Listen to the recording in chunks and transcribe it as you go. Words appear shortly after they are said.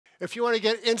If you want to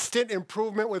get instant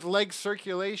improvement with leg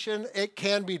circulation, it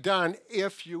can be done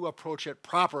if you approach it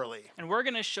properly. And we're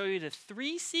going to show you the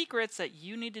 3 secrets that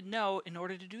you need to know in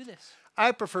order to do this.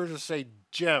 I prefer to say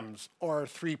gems or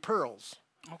 3 pearls.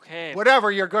 Okay. Whatever,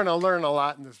 you're going to learn a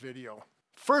lot in this video.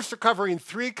 First, we're covering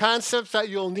 3 concepts that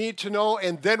you'll need to know,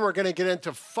 and then we're going to get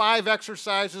into 5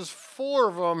 exercises. 4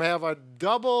 of them have a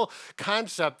double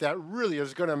concept that really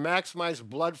is going to maximize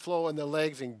blood flow in the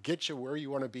legs and get you where you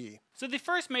want to be. So the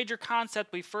first major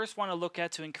concept we first want to look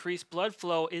at to increase blood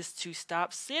flow is to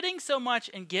stop sitting so much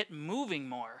and get moving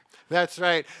more. That's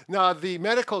right. Now, the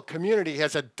medical community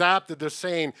has adopted the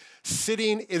saying,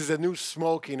 sitting is the new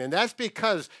smoking. And that's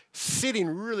because sitting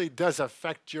really does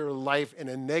affect your life in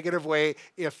a negative way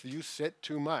if you sit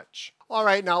too much. All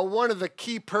right, now one of the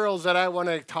key pearls that I want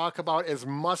to talk about is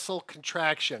muscle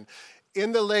contraction.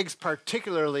 In the legs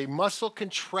particularly, muscle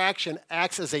contraction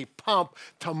acts as a pump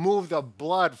to move the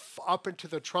blood up into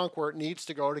the trunk where it needs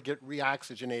to go to get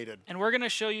reoxygenated. And we're going to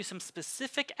show you some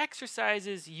specific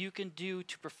exercises you can do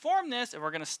to perform this, and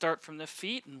we're going to start from the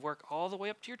feet and work all the way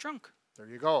up to your trunk. There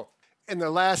you go. And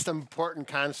the last important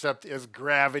concept is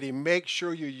gravity. Make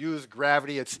sure you use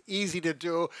gravity. It's easy to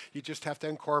do. You just have to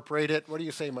incorporate it. What do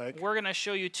you say, Mike? We're going to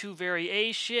show you 2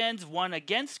 variations, one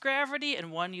against gravity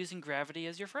and one using gravity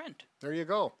as your friend. There you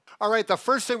go. All right, the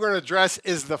first thing we're going to address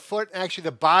is the foot, actually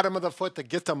the bottom of the foot, to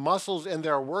get the muscles in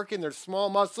there working. They're small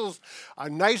muscles. A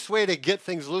nice way to get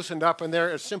things loosened up in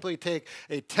there is simply take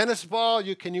a tennis ball.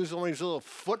 You can use one of these little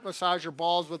foot massager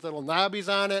balls with little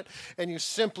knobbies on it, and you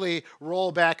simply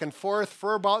roll back and forth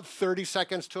for about 30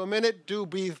 seconds to a minute. Do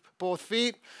both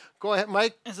feet. Go ahead,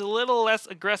 Mike. It's a little less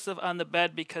aggressive on the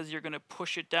bed because you're going to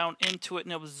push it down into it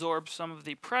and absorb some of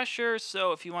the pressure.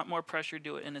 So if you want more pressure,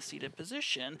 do it in a seated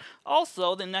position.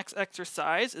 Also, the next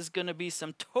exercise is going to be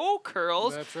some toe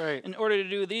curls. That's right. In order to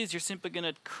do these, you're simply going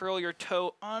to curl your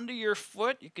toe onto your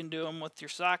foot. You can do them with your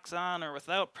socks on or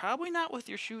without, probably not with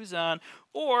your shoes on.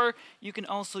 Or you can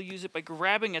also use it by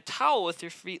grabbing a towel with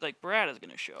your feet like Brad is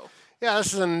going to show. Yeah,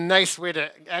 this is a nice way to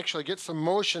actually get some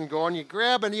motion going. You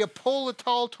grab and you pull the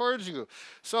towel towards you.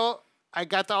 So I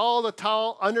got all the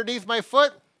towel underneath my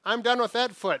foot. I'm done with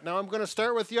that foot. Now I'm going to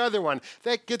start with the other one.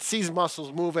 That gets these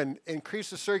muscles moving, increase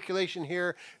the circulation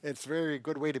here. It's a very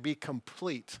good way to be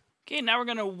complete. Okay, now we're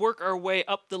going to work our way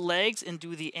up the legs and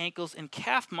do the ankles and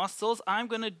calf muscles. I'm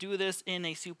going to do this in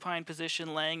a supine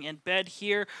position, laying in bed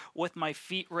here with my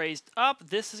feet raised up.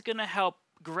 This is going to help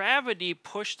gravity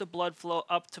push the blood flow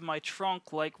up to my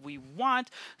trunk like we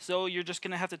want. So you're just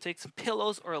going to have to take some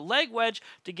pillows or a leg wedge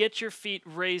to get your feet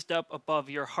raised up above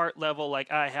your heart level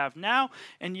like I have now.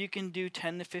 And you can do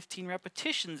 10 to 15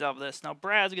 repetitions of this. Now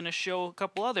Brad's going to show a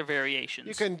couple other variations.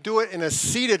 You can do it in a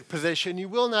seated position. You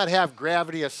will not have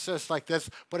gravity assist like this,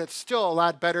 but it's still a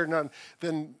lot better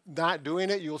than not doing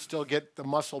it. You'll still get the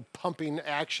muscle pumping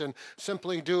action.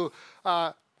 Simply do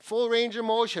full range of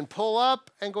motion. Pull up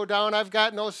and go down. I've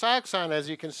got no socks on, as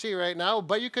you can see right now,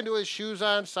 but you can do it with shoes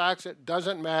on, socks. It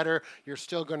doesn't matter. You're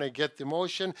still going to get the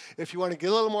motion. If you want to get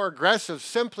a little more aggressive,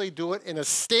 simply do it in a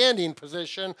standing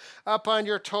position, up on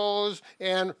your toes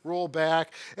and roll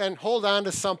back. And hold on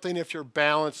to something if your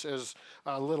balance is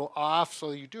a little off,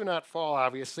 so you do not fall,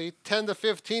 obviously. 10 to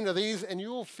 15 of these, and you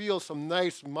will feel some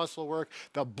nice muscle work.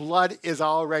 The blood is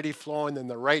already flowing in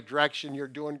the right direction. You're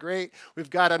doing great. We've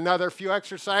got another few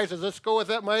exercises. Let's go with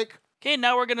that, Mike. Okay,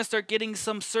 now we're going to start getting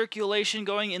some circulation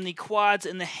going in the quads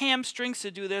and the hamstrings.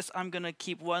 To do this, I'm going to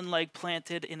keep one leg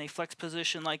planted in a flex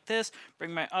position like this,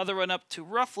 bring my other one up to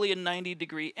roughly a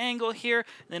 90-degree angle here,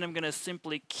 and then I'm going to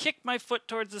simply kick my foot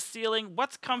towards the ceiling.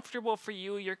 What's comfortable for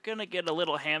you? You're going to get a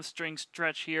little hamstring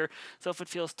stretch here, so if it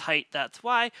feels tight, that's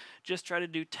why. Just try to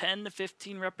do 10 to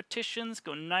 15 repetitions.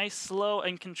 Go nice, slow,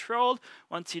 and controlled.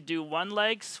 Once you do one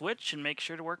leg, switch and make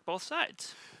sure to work both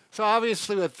sides. So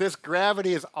obviously with this,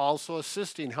 gravity is also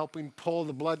assisting, helping pull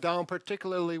the blood down,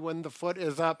 particularly when the foot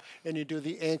is up and you do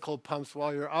the ankle pumps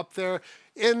while you're up there.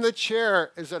 In the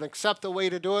chair is an acceptable way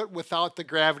to do it without the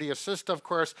gravity assist, of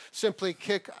course. Simply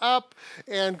kick up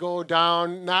and go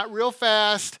down, not real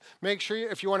fast. Make sure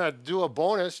if you want to do a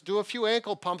bonus, do a few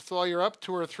ankle pumps while you're up,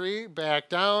 2 or 3, back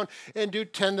down, and do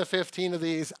 10 to 15 of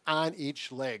these on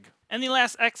each leg. And the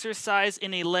last exercise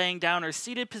in a laying down or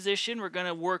seated position, we're going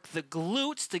to work the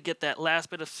glutes to get that last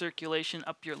bit of circulation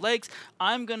up your legs.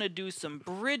 I'm going to do some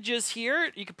bridges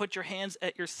here. You can put your hands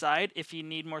at your side if you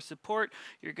need more support.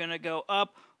 You're going to go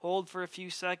up, hold for a few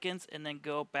seconds, and then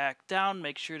go back down.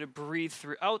 Make sure to breathe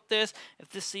throughout this. If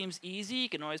this seems easy, you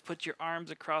can always put your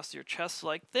arms across your chest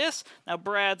like this. Now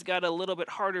Brad's got a little bit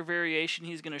harder variation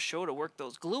he's going to show to work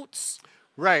those glutes.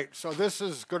 Right, so this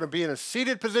is going to be in a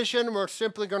seated position. We're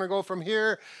simply going to go from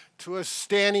here to a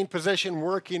standing position,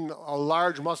 working a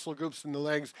large muscle groups in the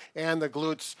legs and the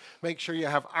glutes. Make sure you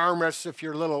have armrests if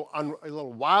you're a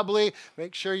little wobbly.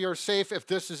 Make sure you're safe. If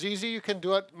this is easy, you can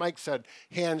do it. Mike said,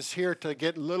 hands here to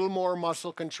get a little more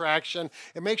muscle contraction.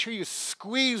 And make sure you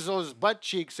squeeze those butt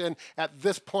cheeks in at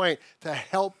this point to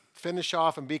help finish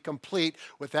off and be complete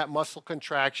with that muscle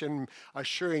contraction,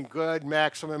 assuring good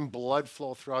maximum blood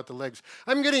flow throughout the legs.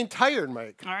 I'm getting tired,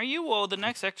 Mike. Are you? Well, the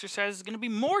next exercise is going to be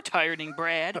more tiring,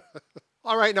 Brad.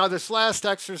 All right, now this last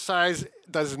exercise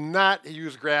does not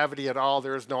use gravity at all.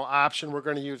 There is no option. We're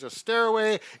going to use a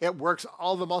stairway. It works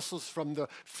all the muscles from the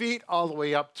feet all the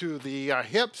way up to the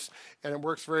hips, and it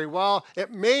works very well.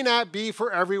 It may not be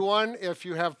for everyone. If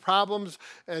you have problems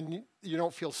and you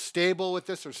don't feel stable with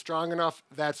this or strong enough,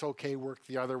 that's okay. Work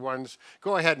the other ones.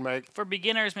 Go ahead, Mike. For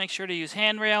beginners, make sure to use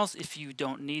handrails. If you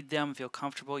don't need them, feel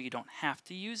comfortable, you don't have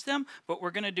to use them. But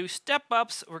we're going to do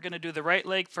step-ups. We're going to do the right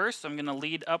leg first. So I'm going to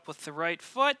lead up with the right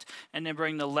foot and then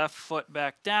bring the left foot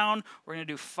back down. We're going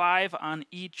to do 5 on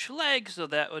each leg. So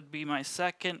that would be my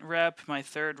second rep, my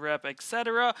third rep,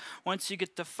 etc. Once you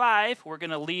get to 5, we're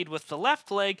going to lead with the left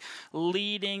leg,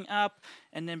 leading up,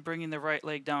 and then bringing the right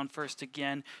leg down first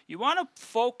again. You want to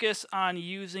focus on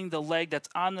using the leg that's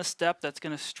on the step. That's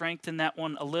going to strengthen that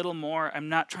one a little more. I'm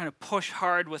not trying to push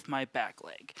hard with my back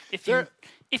leg.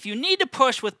 If you need to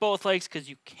push with both legs because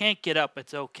you can't get up,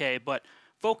 it's okay, but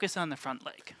focus on the front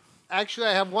leg. Actually,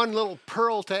 I have one little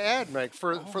pearl to add, Mike.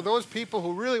 For those people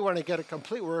who really want to get a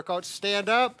complete workout, stand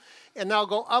up and now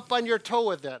go up on your toe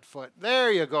with that foot.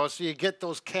 There you go. So you get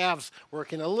those calves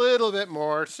working a little bit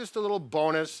more. It's just a little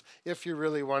bonus if you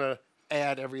really want to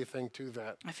add everything to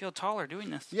that. I feel taller doing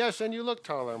this. Yes, and you look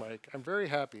taller, Mike. I'm very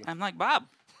happy. I'm like Bob.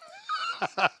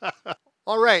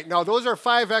 All right, now those are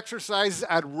 5 exercises.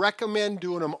 I'd recommend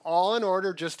doing them all in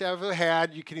order, just as I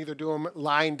had. You can either do them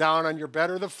lying down on your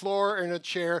bed or the floor or in a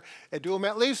chair, and do them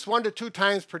at least 1 to 2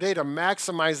 times per day to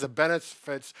maximize the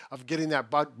benefits of getting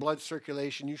that blood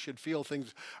circulation. You should feel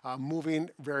things moving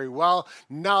very well.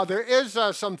 Now, there is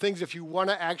some things if you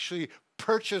want to actually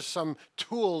purchase some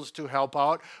tools to help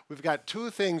out. We've got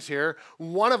 2 things here.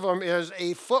 One of them is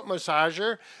a foot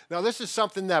massager. Now, this is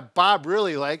something that Bob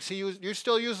really likes. You're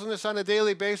still using this on a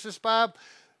daily basis, Bob?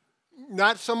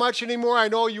 Not so much anymore. I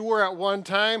know you were at one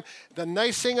time. The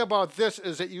nice thing about this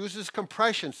is it uses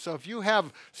compression. So if you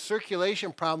have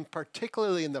circulation problems,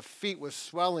 particularly in the feet with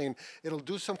swelling, it'll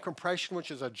do some compression,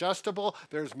 which is adjustable.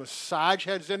 There's massage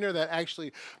heads in there that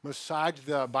actually massage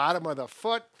the bottom of the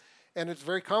foot. And it's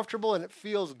very comfortable and it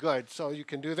feels good. So you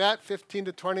can do that, 15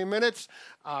 to 20 minutes.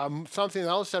 Something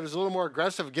else that is a little more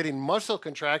aggressive, getting muscle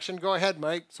contraction. Go ahead,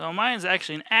 Mike. So mine's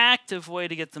actually an active way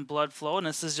to get some blood flow, and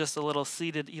this is just a little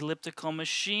seated elliptical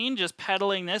machine. Just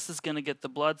pedaling this is going to get the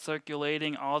blood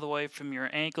circulating all the way from your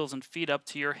ankles and feet up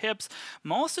to your hips.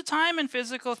 Most of the time in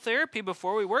physical therapy,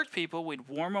 before we worked people, we'd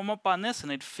warm them up on this, and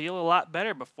they'd feel a lot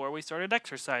better before we started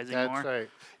exercising more. That's right.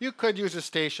 You could use a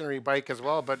stationary bike as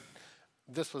well, but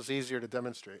this was easier to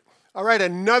demonstrate. All right,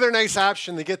 another nice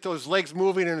option to get those legs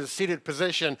moving in a seated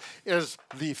position is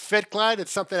the Fit Glide.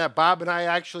 It's something that Bob and I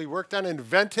actually worked on,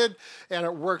 invented, and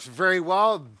it works very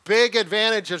well. Big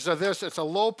advantages of this, it's a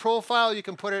low profile. You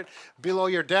can put it below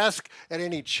your desk at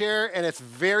any chair, and it's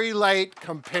very light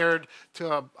compared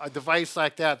to a device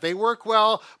like that. They work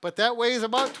well, but that weighs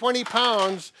about 20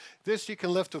 pounds. This you can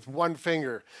lift with 1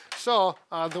 finger. So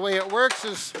the way it works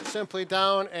is simply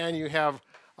down, and you have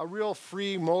a real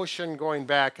free motion going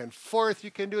back and forth.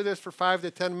 You can do this for 5 to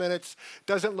 10 minutes.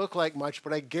 Doesn't look like much,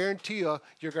 but I guarantee you,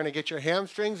 you're going to get your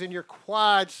hamstrings and your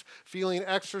quads feeling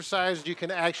exercised. You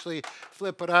can actually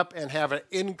flip it up and have an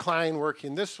incline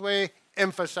working this way,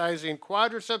 emphasizing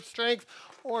quadricep strength,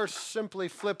 or simply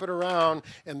flip it around,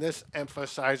 and this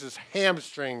emphasizes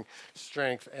hamstring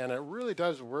strength, and it really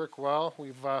does work well.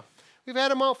 We've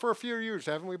had them out for a few years,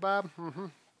 haven't we, Bob? Mm-hmm.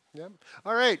 Yep.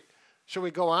 All right. Shall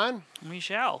we go on? We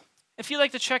shall. If you'd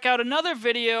like to check out another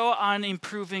video on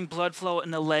improving blood flow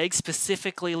in the legs,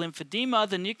 specifically lymphedema,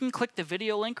 then you can click the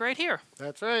video link right here.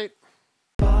 That's right.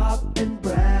 Bob and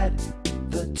Brad,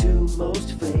 the 2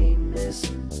 most famous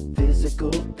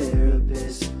physical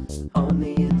therapists on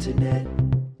the internet.